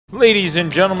Ladies and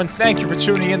gentlemen, thank you for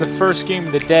tuning in. The first game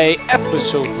of the day,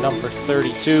 episode number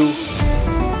 32.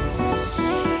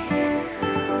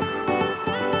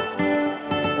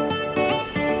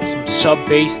 Some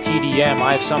sub-base TDM.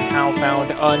 I have somehow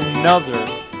found another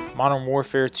Modern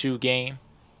Warfare 2 game.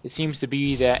 It seems to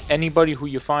be that anybody who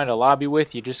you find a lobby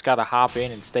with, you just gotta hop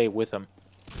in and stay with them.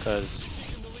 Because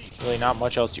really not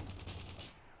much else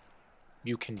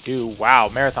you can do. Wow,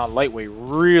 Marathon Lightweight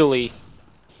really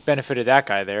benefited that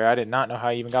guy there. I did not know how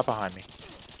he even got behind me.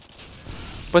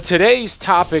 But today's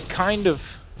topic kind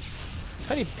of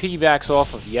piggybacks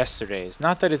off of yesterday's.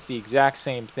 Not that it's the exact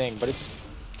same thing, but it's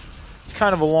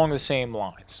kind of along the same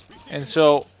lines. And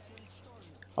so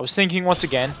I was thinking once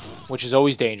again, which is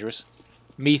always dangerous.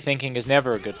 Me thinking is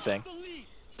never a good thing.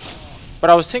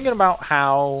 But I was thinking about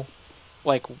how,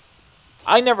 like,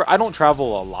 I don't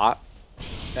travel a lot.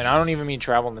 And I don't even mean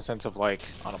travel in the sense of, like,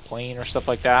 on a plane or stuff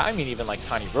like that. I mean even, like,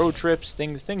 tiny road trips,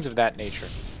 things of that nature.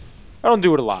 I don't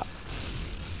do it a lot.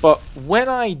 But when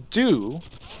I do,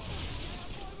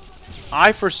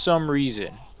 I, for some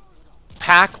reason,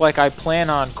 pack like I plan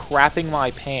on crapping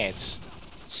my pants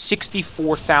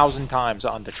 64,000 times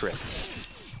on the trip.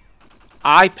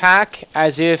 I pack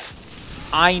as if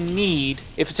I need,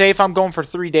 say if I'm going for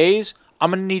 3 days,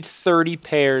 I'm going to need 30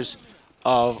 pairs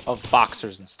of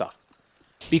boxers and stuff.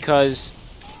 Because,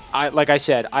 like I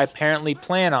said, I apparently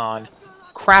plan on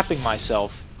crapping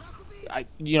myself,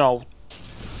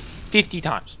 50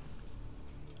 times.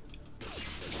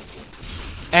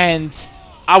 And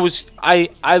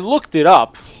I looked it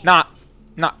up, not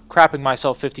crapping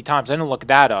myself 50 times. I didn't look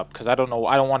that up because I don't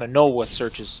want to know what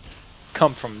searches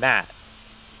come from that.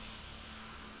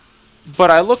 But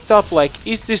I looked up, like,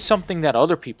 is this something that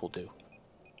other people do?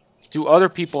 Do other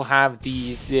people have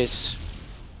this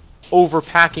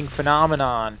overpacking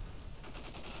phenomenon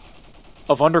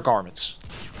of undergarments?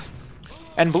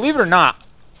 And believe it or not,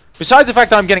 besides the fact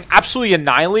that I'm getting absolutely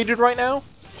annihilated right now,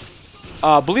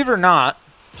 believe it or not,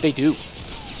 they do.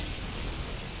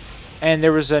 And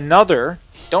there was another,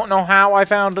 don't know how I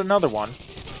found another one,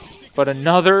 but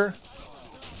another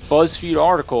BuzzFeed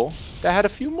article that had a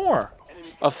few more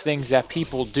of things that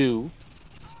people do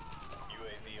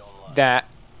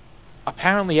that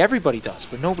apparently everybody does,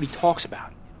 but nobody talks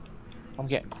about it. I'm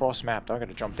getting cross-mapped. I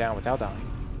gotta jump down without dying.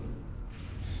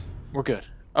 We're good.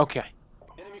 Okay.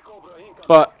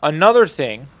 But another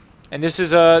thing, and this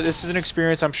is an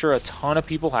experience I'm sure a ton of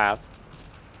people have,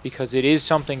 because it is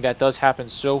something that does happen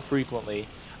so frequently,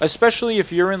 especially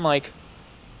if you're in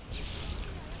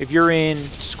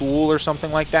school or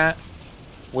something like that,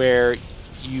 where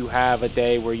you have a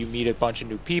day where you meet a bunch of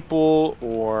new people,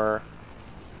 or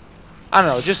I don't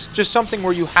know, just something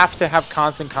where you have to have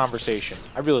constant conversation.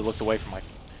 I really looked away from my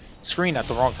screen at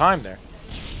the wrong time there.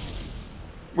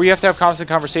 Where you have to have constant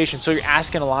conversation, so you're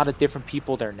asking a lot of different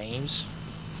people their names.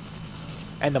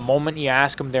 And the moment you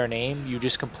ask them their name, you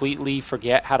just completely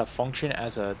forget how to function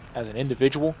as an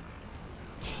individual.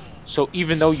 So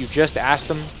even though you just asked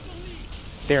them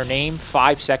their name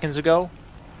 5 seconds ago,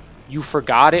 you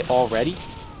forgot it already.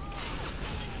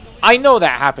 I know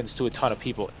that happens to a ton of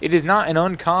people. It is not an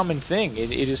uncommon thing.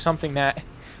 It is something that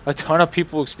a ton of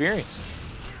people experience.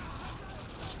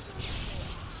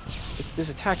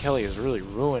 This attack heli has really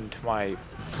ruined my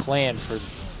plan for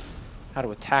how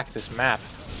to attack this map.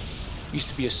 Used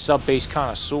to be a sub-base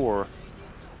connoisseur,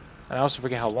 and I also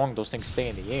forget how long those things stay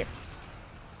in the air.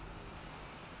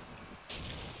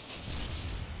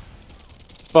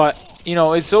 But, you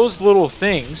know, it's those little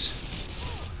things.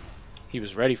 He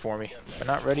was ready for me, but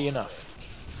not ready enough.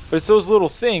 But it's those little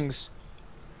things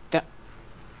that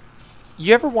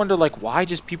you ever wonder, like, why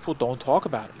just people don't talk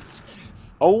about it?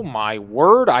 Oh my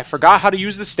word, I forgot how to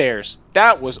use the stairs.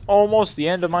 That was almost the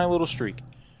end of my little streak.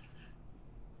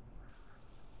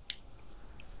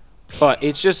 But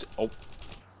it's just, oh.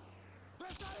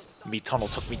 Meat tunnel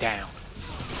took me down.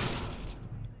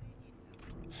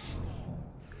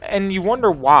 And you wonder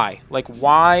why. Like,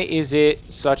 why is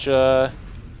it such a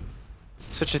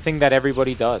thing that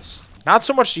everybody does? Not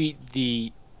so much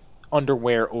the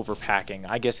underwear overpacking.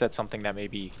 I guess that's something that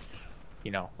maybe,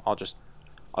 you know, I'll just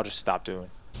stop doing.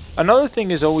 Another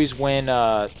thing is always when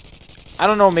I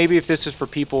don't know, maybe if this is for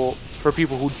people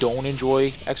who don't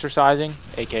enjoy exercising,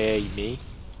 aka me.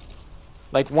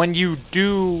 Like, when you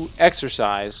do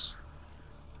exercise,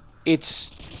 it's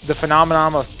the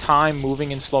phenomenon of time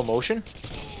moving in slow motion.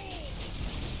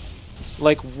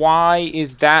 Like, why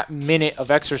is that minute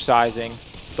of exercising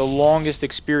the longest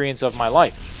experience of my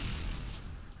life?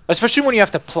 Especially when you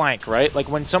have to plank, right? Like,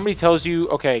 when somebody tells you,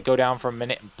 okay, go down for a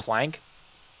minute and plank,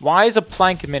 why is a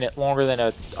plank minute longer than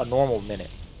a normal minute?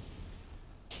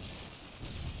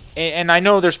 And I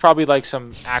know there's probably like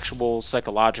some actual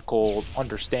psychological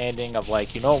understanding of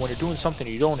like, you know, when you're doing something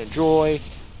you don't enjoy.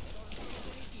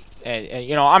 And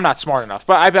you know, I'm not smart enough,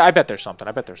 but I bet there's something.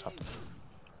 I bet there's something.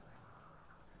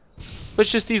 But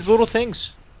it's just these little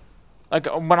things. Like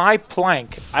when I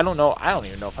plank, I don't know. I don't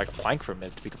even know if I can plank for a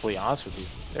minute, to be completely honest with you.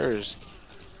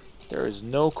 There is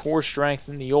no core strength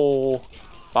in the old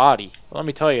body. But let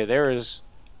me tell you, there is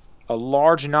a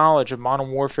large knowledge of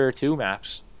Modern Warfare 2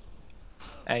 maps.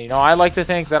 And you know, I like to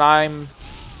think that I'm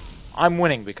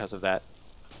winning because of that.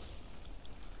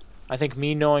 I think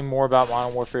me knowing more about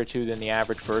Modern Warfare 2 than the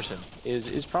average person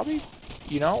is probably,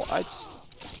 you know, I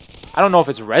don't know if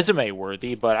it's resume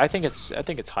worthy, but I think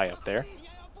it's high up there.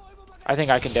 I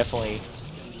think I can definitely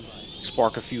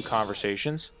spark a few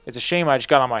conversations. It's a shame I just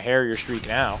got on my Harrier streak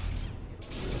now.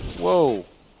 Whoa.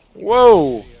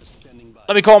 Whoa.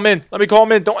 Let me call him in. Let me call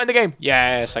him in. Don't end the game.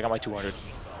 Yes, I got my 200.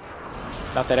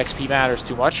 Not that XP matters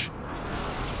too much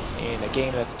in a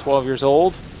game that's 12 years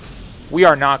old. We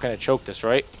are not going to choke this,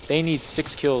 right? They need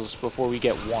 6 kills before we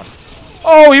get 1.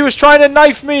 Oh, he was trying to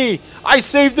knife me. I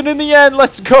saved it in the end.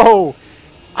 Let's go.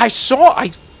 I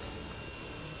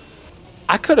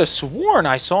could have sworn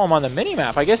I saw him on the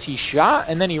minimap. I guess he shot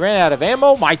and then he ran out of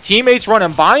ammo. My teammate's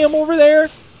running by him over there.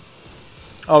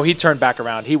 Oh, he turned back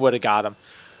around. He would have got him.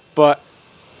 But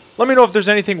let me know if there's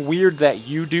anything weird that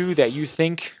you do that you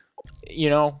think, you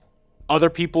know, other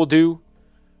people do.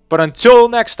 But until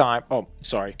next time. Oh,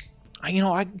 sorry. I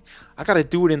got to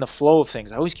do it in the flow of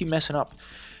things. I always keep messing up.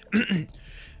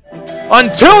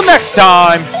 Until next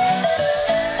time,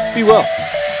 be well.